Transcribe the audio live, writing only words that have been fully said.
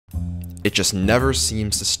It just never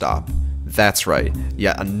seems to stop. That's right,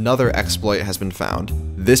 yet another exploit has been found.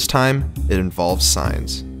 This time, it involves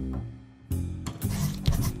signs.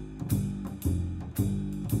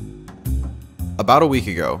 About a week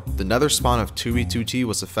ago, the nether spawn of 2e2t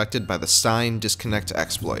was affected by the sign disconnect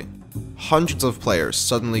exploit. Hundreds of players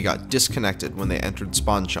suddenly got disconnected when they entered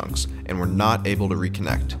spawn chunks and were not able to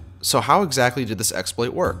reconnect. So how exactly did this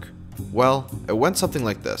exploit work? Well, it went something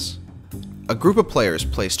like this. A group of players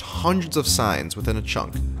placed hundreds of signs within a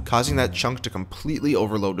chunk, causing that chunk to completely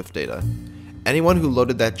overload with data. Anyone who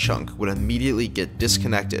loaded that chunk would immediately get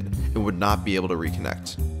disconnected and would not be able to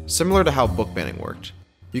reconnect. Similar to how book banning worked.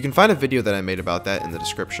 You can find a video that I made about that in the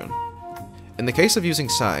description. In the case of using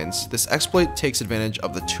signs, this exploit takes advantage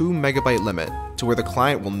of the 2 MB limit to where the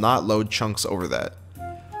client will not load chunks over that.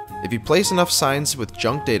 If you place enough signs with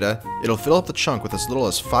junk data, it'll fill up the chunk with as little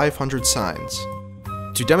as 500 signs.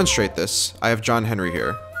 To demonstrate this, I have John Henry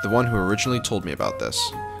here, the one who originally told me about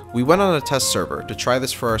this. We went on a test server to try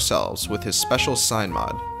this for ourselves with his special sign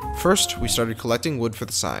mod. First, we started collecting wood for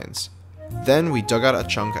the signs. Then we dug out a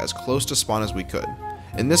chunk as close to spawn as we could.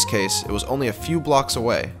 In this case, it was only a few blocks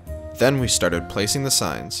away. Then we started placing the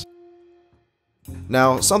signs.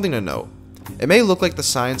 Now, something to note. It may look like the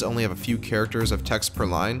signs only have a few characters of text per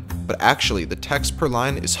line, but actually the text per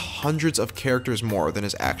line is hundreds of characters more than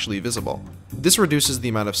is actually visible. This reduces the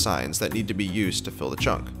amount of signs that need to be used to fill the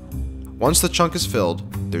chunk. Once the chunk is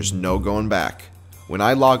filled, there's no going back. When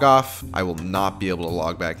I log off, I will not be able to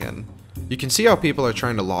log back in. You can see how people are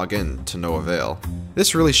trying to log in to no avail.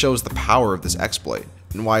 This really shows the power of this exploit,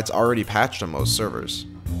 and why it's already patched on most servers.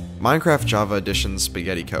 Minecraft Java Edition's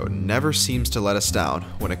spaghetti code never seems to let us down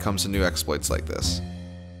when it comes to new exploits like this.